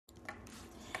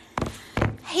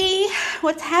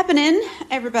what's happening,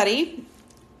 everybody?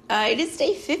 It is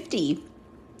day 50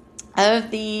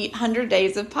 of the 100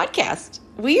 Days of Podcast.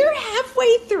 We are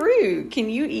halfway through. I can't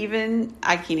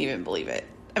even believe it.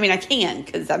 I mean, I can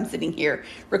because I'm sitting here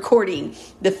recording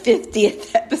the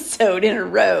 50th episode in a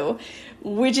row,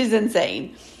 which is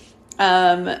insane.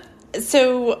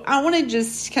 So I want to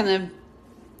just kind of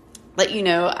let you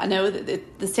know, I know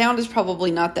that the sound is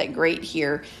probably not that great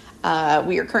here.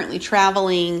 We are currently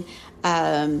traveling.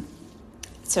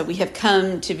 So we have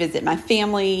come to visit my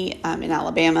family in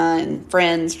Alabama and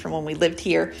friends from when we lived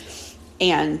here.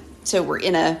 And so we're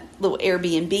in a little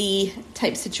Airbnb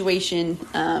type situation.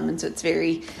 And so it's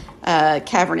very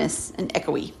cavernous and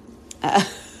echoey.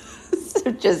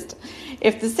 So just,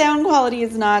 if the sound quality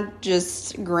is not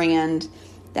just grand,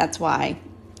 that's why.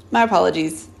 My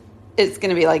apologies. It's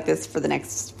going to be like this for the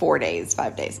next 5 days,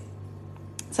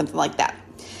 something like that.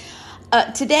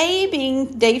 Today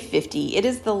being day 50, it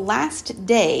is the last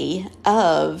day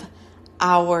of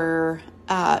our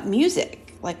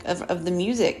music, of the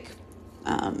music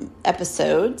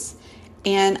episodes.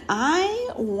 And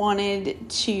I wanted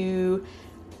to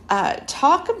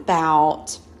talk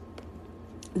about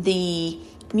the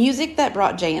music that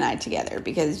brought Jay and I together,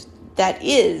 because that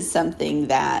is something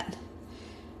that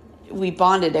we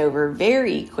bonded over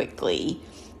very quickly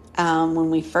when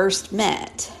we first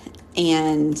met.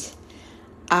 And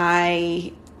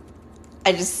I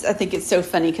think it's so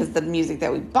funny because the music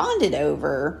that we bonded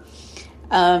over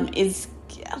is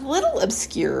a little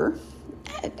obscure.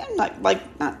 I'm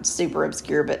not super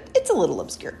obscure, but it's a little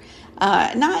obscure.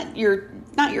 Not your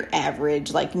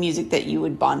average like music that you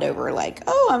would bond over. Like,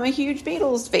 oh, I'm a huge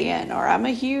Beatles fan, or I'm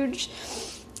a huge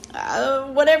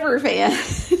whatever fan.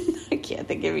 I can't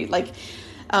think of it.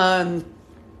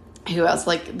 Who else?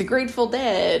 Like the Grateful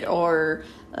Dead, or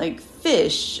like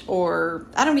Fish, or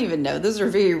I don't even know. Those are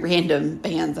very random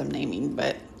bands I'm naming.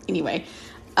 But anyway,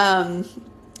 let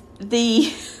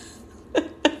me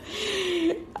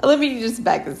just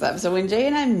back this up. So when Jay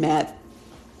and I met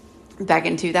back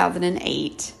in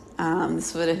 2008,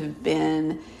 this would have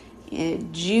been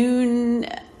in June.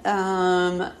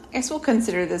 I guess we'll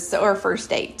consider this our first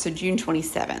date. So June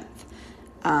 27th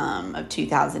of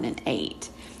 2008.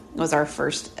 Was our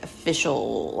first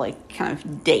official, kind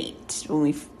of date when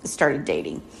we started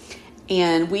dating.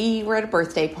 And we were at a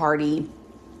birthday party,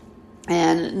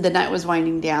 and the night was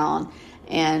winding down,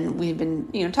 and we've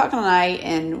been, talking all night,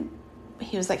 and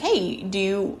he was like, hey, do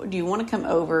you want to come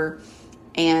over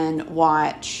and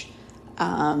watch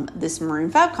this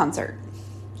Maroon 5 concert?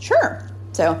 Sure.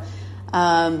 So,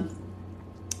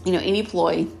 any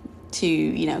ploy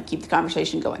to, keep the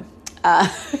conversation going.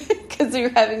 Because we were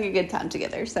having a good time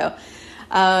together. So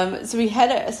we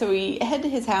head to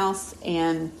his house,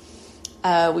 and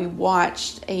we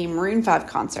watched a Maroon 5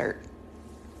 concert.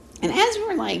 And as we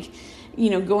were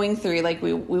going through,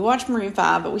 we watched Maroon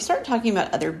 5, but we started talking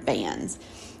about other bands.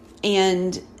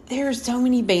 And there are so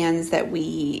many bands that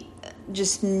we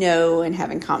just know and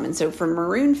have in common. So for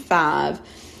Maroon 5,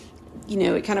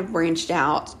 it kind of branched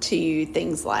out to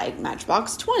things like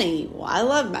Matchbox 20. Well, I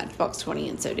love Matchbox 20,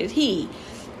 and so did he.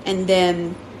 And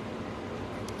then,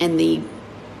 the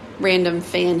random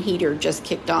fan heater just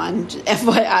kicked on.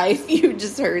 FYI, if you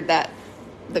just heard that,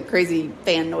 the crazy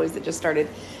fan noise that just started.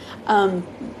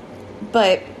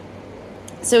 But,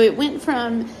 so it went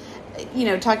from,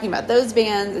 talking about those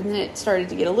bands, and then it started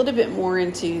to get a little bit more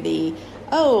into the,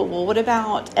 oh, well, what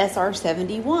about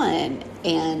SR-71?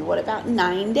 And what about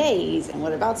 9 Days? And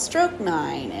what about Stroke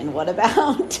 9? And what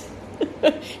about,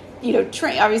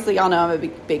 Train? Obviously, y'all know I'm a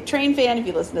big Train fan, if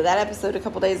you listened to that episode a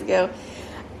couple days ago.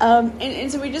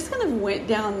 And so we just kind of went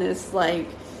down this,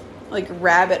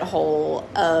 rabbit hole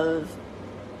of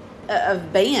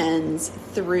bands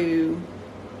through,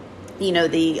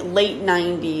 the late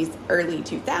 90s, early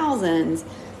 2000s,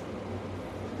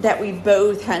 that we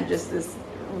both had just this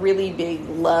really big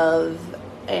love,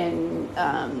 and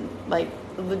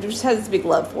just has this big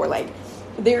love for.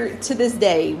 There, to this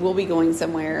day, we'll be going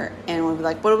somewhere, and we'll be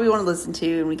like, what do we want to listen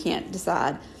to? And we can't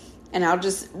decide. And I'll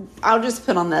just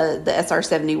put on the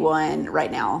SR-71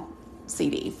 Right Now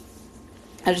CD.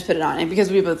 I just put it on, and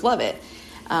because we both love it.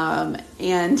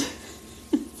 And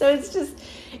so it's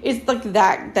like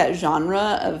that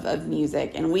genre of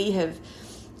music. And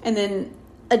and then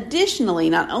additionally,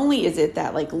 not only is it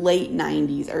that late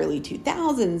 90s, early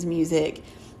 2000s music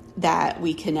that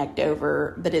we connect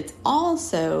over, but it's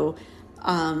also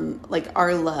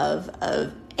our love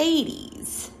of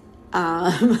 80s,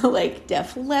 like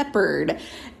Def Leppard,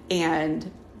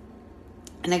 and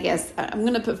I guess I'm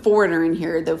going to put Foreigner in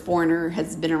here, though Foreigner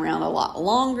has been around a lot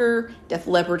longer. Def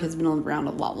Leppard has been around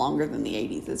a lot longer than the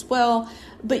 80s as well.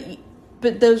 But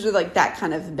but those are like that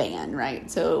kind of band,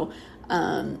 right? So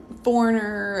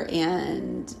Foreigner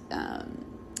and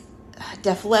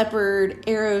Def Leppard,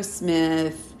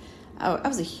 Aerosmith. I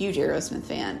was a huge Aerosmith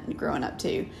fan growing up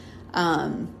too.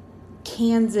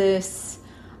 Kansas.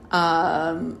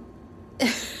 I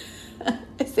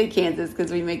say Kansas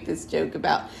because we make this joke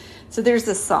about. So there's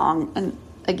this song, and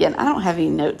again, I don't have any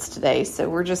notes today, so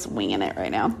we're just winging it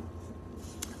right now.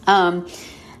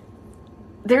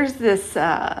 There's this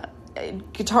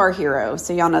Guitar Hero,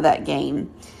 so y'all know that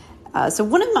game. So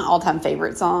one of my all-time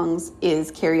favorite songs is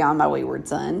 "Carry On, My Wayward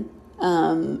Son."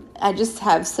 I just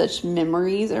have such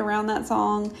memories around that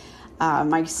song.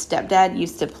 My stepdad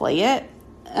used to play it.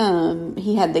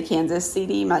 He had the Kansas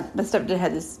CD. My stepdad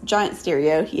had this giant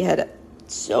stereo. He had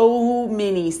so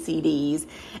many CDs,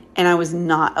 and I was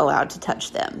not allowed to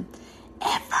touch them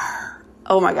ever.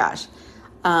 Oh my gosh.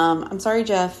 I'm sorry,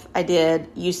 Jeff. I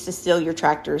used to steal your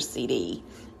Tractor's CD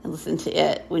and listen to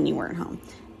it when you weren't home.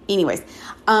 Anyways,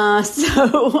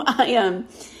 so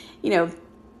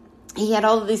he had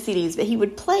all of these CDs, but he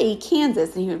would play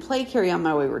Kansas and he would play Carry On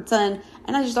My Wayward Son.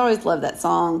 And I just always loved that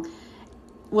song.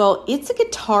 Well, it's a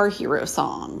Guitar Hero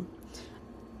song.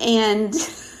 And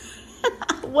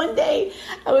one day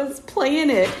I was playing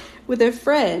it with a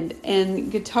friend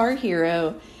and Guitar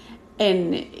Hero.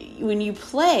 And when you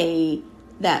play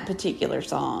that particular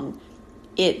song,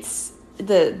 it's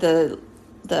the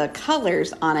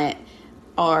colors on it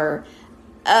are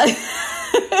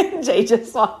Jay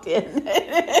just walked in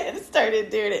and started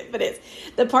doing it, but it's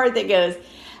the part that goes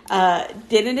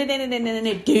doom doom boom boom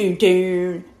doom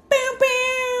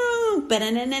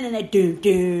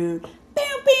doom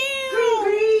boom boom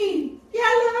green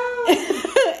yellow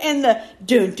and the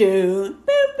doom doom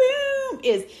boom boom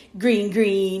is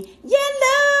green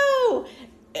yellow.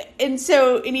 And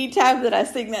so anytime that I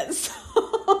sing that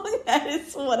song, that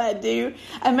is what I do.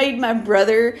 I made my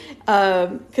brother,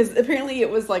 because apparently it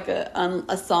was like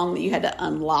a song that you had to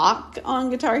unlock on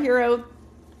Guitar Hero.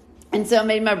 And so I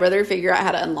made my brother figure out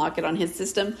how to unlock it on his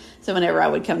system. So whenever I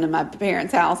would come to my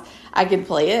parents' house, I could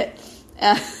play it.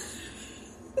 Because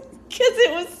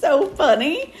it was so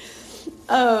funny.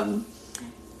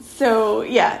 So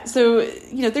yeah, so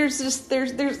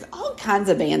there's all kinds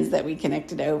of bands that we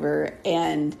connected over,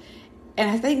 and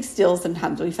I think still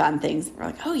sometimes we find things we're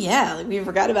like, oh yeah, like we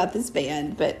forgot about this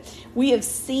band, but we have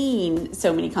seen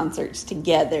so many concerts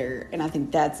together, and I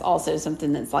think that's also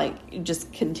something that's like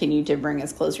just continued to bring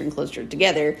us closer and closer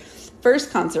together.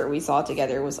 First concert we saw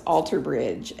together was Alter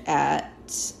Bridge at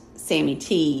Sammy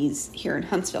T's here in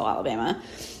Huntsville, Alabama.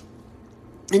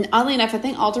 And oddly enough, I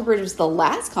think Alter Bridge was the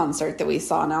last concert that we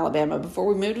saw in Alabama before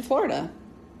we moved to Florida.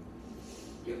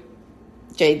 Yep.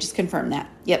 Jay just confirmed that.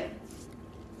 Yep.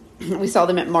 We saw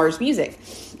them at Mars Music.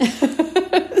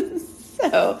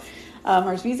 So,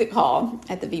 Mars Music Hall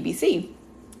at the VBC.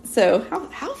 So,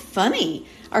 how funny.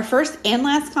 Our first and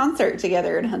last concert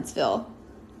together in Huntsville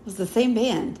was the same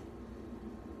band.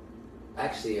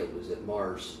 Actually, it was at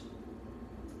Mars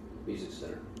Music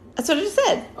Center. That's what I just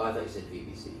said. Oh, I thought you said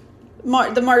VBC.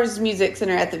 The Mars Music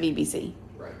Center at the VBC.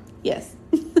 Right. Yes.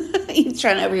 He's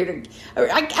trying over here to...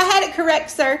 I had it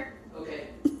correct, sir. Okay.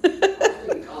 I was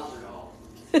thinking concert hall.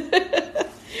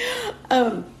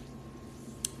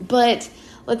 But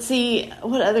let's see,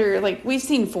 what other... Like, we've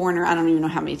seen Foreigner, I don't even know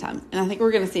how many times. And I think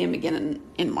we're going to see him again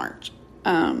in March.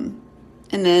 And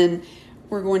then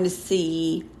we're going to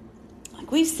see...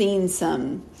 Like, we've seen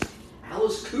some...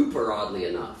 Alice Cooper, oddly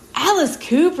enough. Alice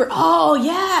Cooper. Oh,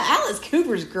 yeah. Alice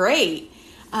Cooper's great.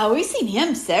 We've seen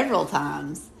him several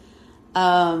times. We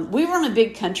were on a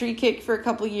big country kick for a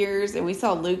couple years, and we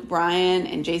saw Luke Bryan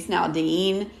and Jason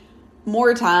Aldean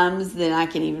more times than I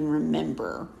can even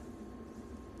remember.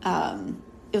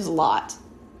 It was a lot.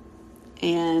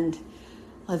 And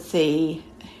let's see.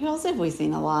 Who else have we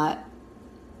seen a lot?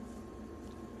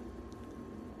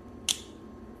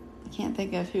 I can't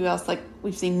think of who else. Like,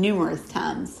 we've seen numerous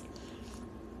times.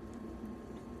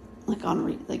 Like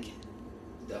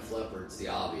Def Leppard's the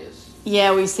obvious.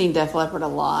 Yeah, we've seen Def Leppard a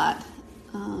lot.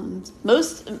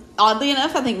 Oddly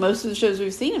enough, I think most of the shows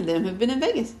we've seen of them have been in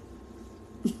Vegas.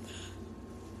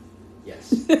 Yes.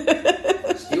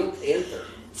 Steel Panther.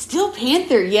 Steel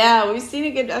Panther, yeah, we've seen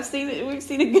a good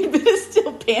bit of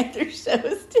Steel Panther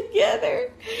shows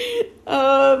together.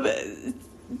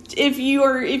 If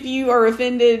you are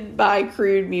offended by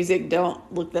crude music, don't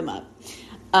look them up.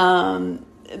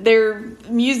 They're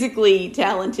musically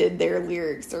talented. Their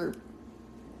lyrics are,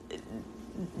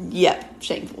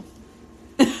 shameful.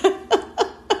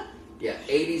 Yeah,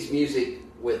 80s music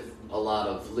with a lot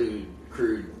of lewd,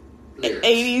 crude lyrics.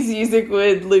 80s music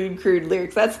with lewd, crude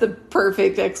lyrics. That's the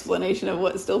perfect explanation of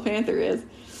what Steel Panther is.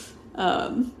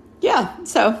 Yeah,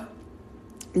 so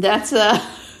that's let's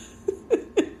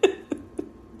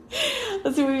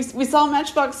see. We saw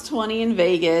Matchbox 20 in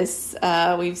Vegas.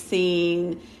 We've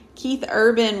seen Keith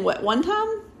Urban one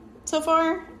time so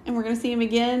far, and we're going to see him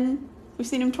again. We've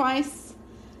seen him twice.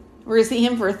 We're going to see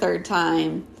him for a third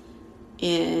time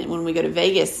when we go to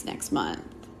Vegas next month.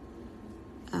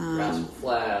 Rascal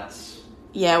Flatts.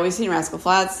 Yeah, we've seen Rascal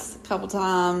Flatts a couple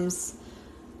times.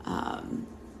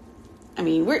 I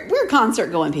mean, we're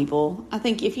concert going people. I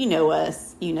think if you know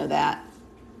us, you know that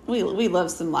we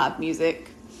love some live music.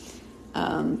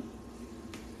 I've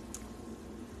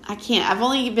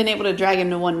only been able to drag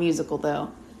him to one musical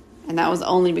though, and that was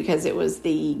only because it was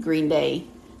the Green Day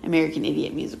American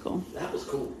Idiot musical. That was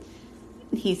cool.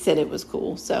 He said it was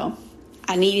cool, so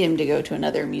I need him to go to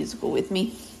another musical with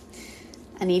me.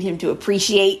 I need him to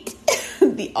appreciate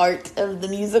the art of the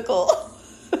musical.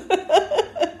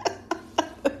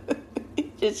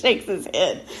 He just shakes his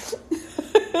head.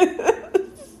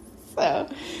 So,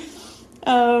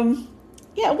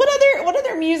 yeah. What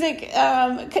other music?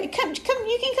 Come.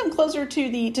 You can come closer to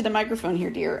the microphone here,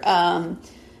 dear.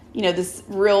 This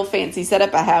real fancy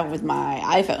setup I have with my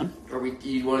iPhone.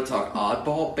 You want to talk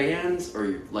oddball bands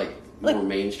or like more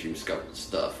mainstream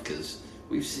stuff? Because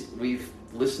we've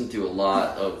listened to a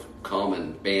lot of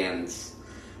common bands,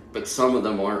 but some of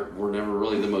them were never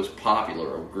really the most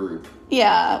popular group.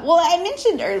 Yeah. Well, I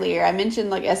mentioned earlier.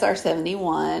 Like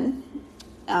SR-71,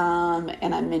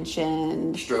 and I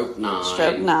mentioned Stroke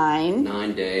 9.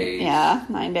 9 Days. Yeah,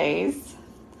 9 Days.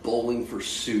 Bowling for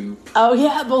Soup. Oh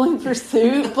yeah, Bowling for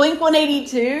Soup. Blink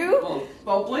 182.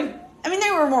 Well, Blink. I mean,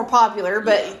 they were more popular,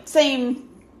 but same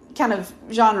kind of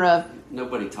genre.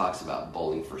 Nobody talks about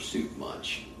Bowling for Soup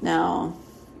much. No.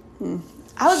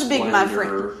 I was a big My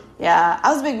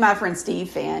Friend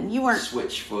Steve fan. You weren't.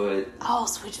 Switchfoot. Oh,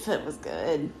 Switchfoot was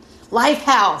good.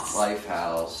 Lifehouse.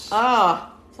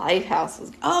 Oh, Lifehouse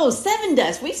was. Oh, Seven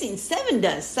Dust. We've seen Seven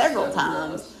Dust several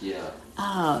times. Dust, yeah.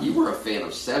 You were a fan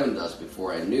of Seven Dust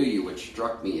before I knew you, which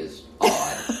struck me as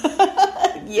odd.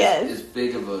 Yes. As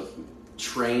big of a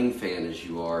Train fan as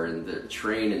you are, and the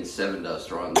Train and Seven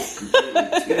Dust are on completely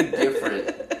two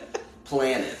different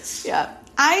planets. Yeah.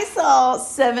 I saw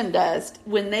Seven Dust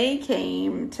when they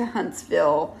came to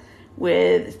Huntsville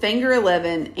with Finger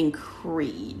 11 and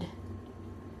Creed.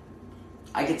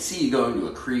 I could see you going to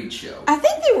a Creed show. I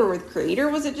think they were with Creed, or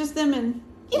was it just them? And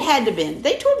it had to have been.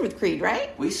 They toured with Creed,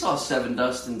 right? We saw Seven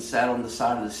Dust and sat on the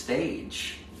side of the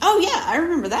stage. Oh yeah, I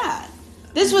remember that.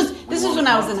 This was when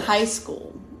I was in high school.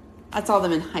 I saw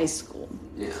them in high school.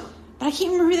 Yeah. But I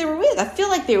can't remember who they were with. I feel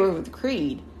like they were with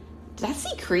Creed. Did I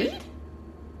see Creed?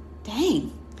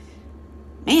 Dang.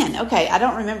 Man, okay, I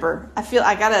don't remember.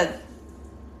 I gotta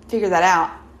figure that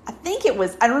out. I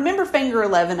remember Finger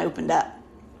 11 opened up.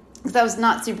 Because I was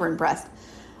not super impressed.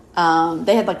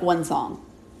 They had like one song.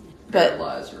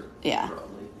 Paralyzer. Yeah.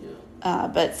 Probably, yeah.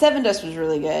 But Seven Dust was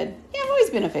really good. Yeah, I've always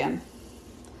been a fan.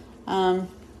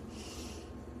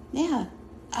 Yeah.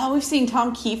 Oh, we've seen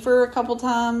Tom Kiefer a couple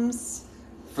times.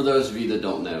 For those of you that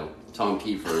don't know, Tom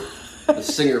Kiefer, the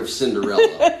singer of Cinderella.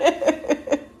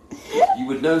 You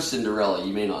would know Cinderella,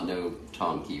 you may not know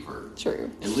Tom Kiefer. True.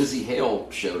 And Lizzie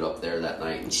Hale showed up there that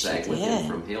night and sang with him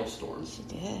from Hailstorm. She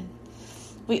did.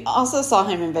 We also saw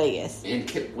him in Vegas. And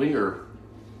Kip Winger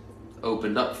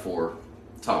opened up for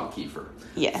Tom Kiefer.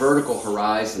 Yes. Vertical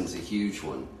Horizon's a huge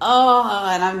one. Oh,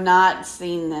 and I've not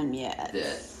seen them yet.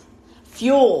 Yeah.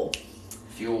 Fuel's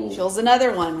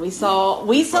another one. We saw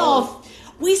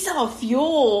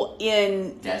Fuel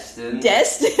in Destin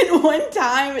one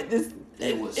time at this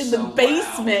the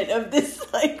basement of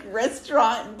this like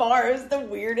restaurant and bar. It was the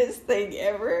weirdest thing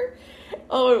ever.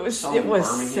 Oh, it was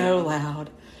so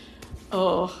loud.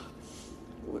 Oh,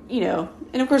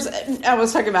 and of course I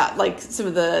was talking about like some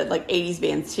of the like 80s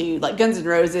bands too, like Guns N'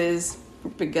 Roses.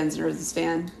 Big Guns N' Roses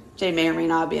fan. Jay may or may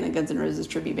not be in a Guns N' Roses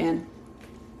tribute band.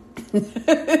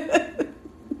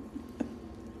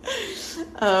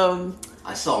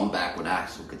 I saw them back when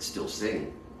Axl could still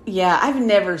sing. Yeah, I've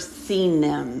never seen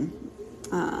them.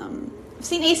 I've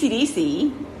seen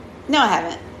AC/DC. No, I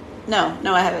haven't. No,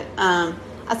 I haven't. I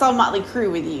saw Motley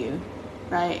Crue with you,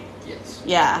 right? Yes.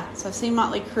 Yeah, so I've seen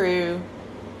Motley Crue.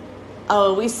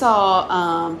 Oh, we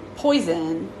saw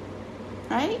Poison,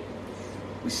 right?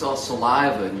 We saw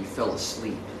Saliva and you fell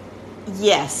asleep.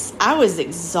 Yes, I was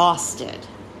exhausted.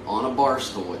 On a bar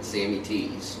stool at Sammy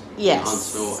T's. Yes. In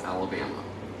Huntsville, Alabama.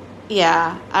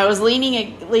 Yeah, I was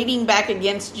leaning back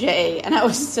against Jay, and I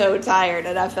was so tired,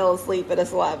 and I fell asleep at a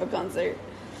Saliva concert.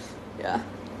 Yeah,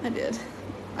 I did.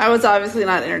 I was obviously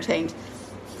not entertained.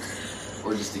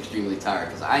 or just extremely tired?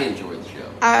 Because I enjoyed the show.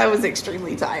 I was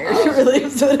extremely tired. Really,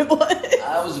 is what it was.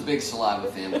 I was a big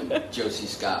Saliva fan when Josie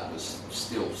Scott was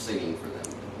still singing for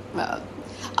them.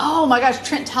 Oh my gosh,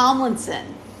 Trent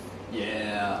Tomlinson.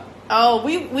 Yeah. Oh,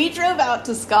 we drove out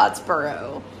to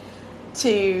Scottsboro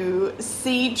to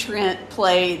see Trent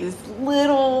play this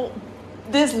little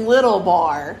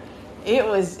bar. It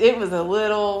was a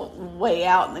little way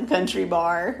out in the country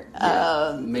bar.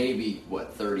 Yeah, maybe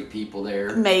 30 people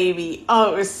there. Maybe.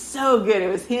 Oh, it was so good. It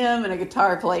was him and a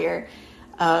guitar player,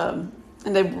 and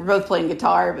they were both playing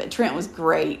guitar. But Trent was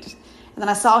great. And then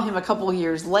I saw him a couple of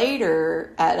years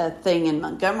later at a thing in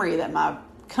Montgomery that my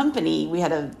company, we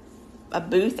had a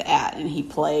booth at, and he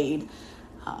played.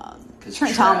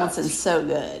 Trent Tomlinson's so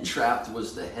good. Trapped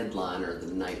was the headliner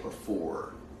the night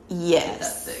before.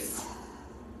 Yes. That thing.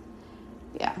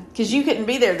 Yeah, because you couldn't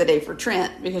be there the day for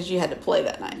Trent because you had to play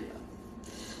that night.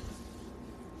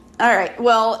 Yeah. All right.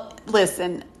 Well,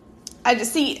 listen,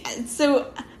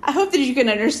 so I hope that you can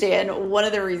understand one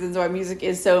of the reasons why music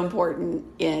is so important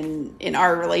in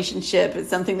our relationship. It's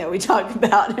something that we talk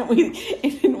about and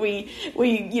we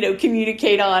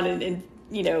communicate on and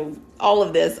all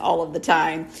of this all of the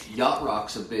time. Yacht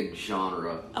rock's a big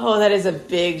genre. Oh, that is a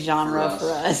big genre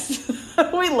for us.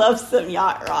 We love some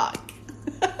yacht rock.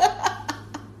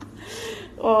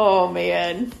 Oh,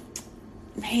 man.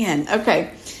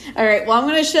 Okay. All right. Well, I'm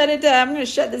going to shut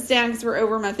this down because we're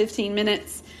over my 15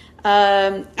 minutes.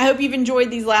 I hope you've enjoyed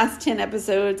these last 10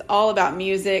 episodes, all about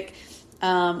music,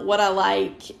 what I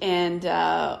like and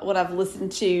what I've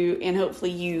listened to, and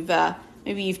hopefully you've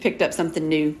picked up something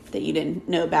new that you didn't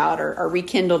know about or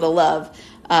rekindled a love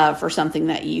for something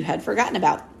that you had forgotten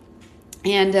about.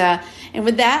 And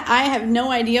with that, I have no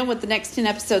idea what the next 10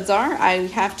 episodes are. I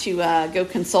have to go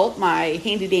consult my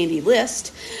handy dandy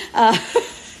list.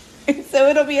 So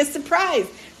it'll be a surprise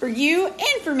for you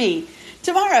and for me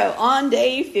tomorrow on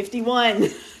day 51.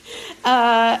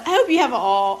 I hope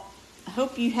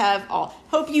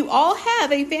you all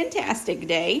have a fantastic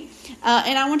day.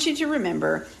 And I want you to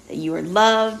remember that you are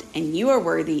loved and you are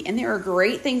worthy, and there are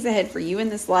great things ahead for you in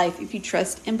this life if you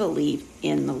trust and believe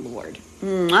in the Lord.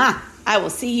 Mwah! I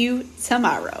will see you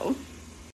tomorrow.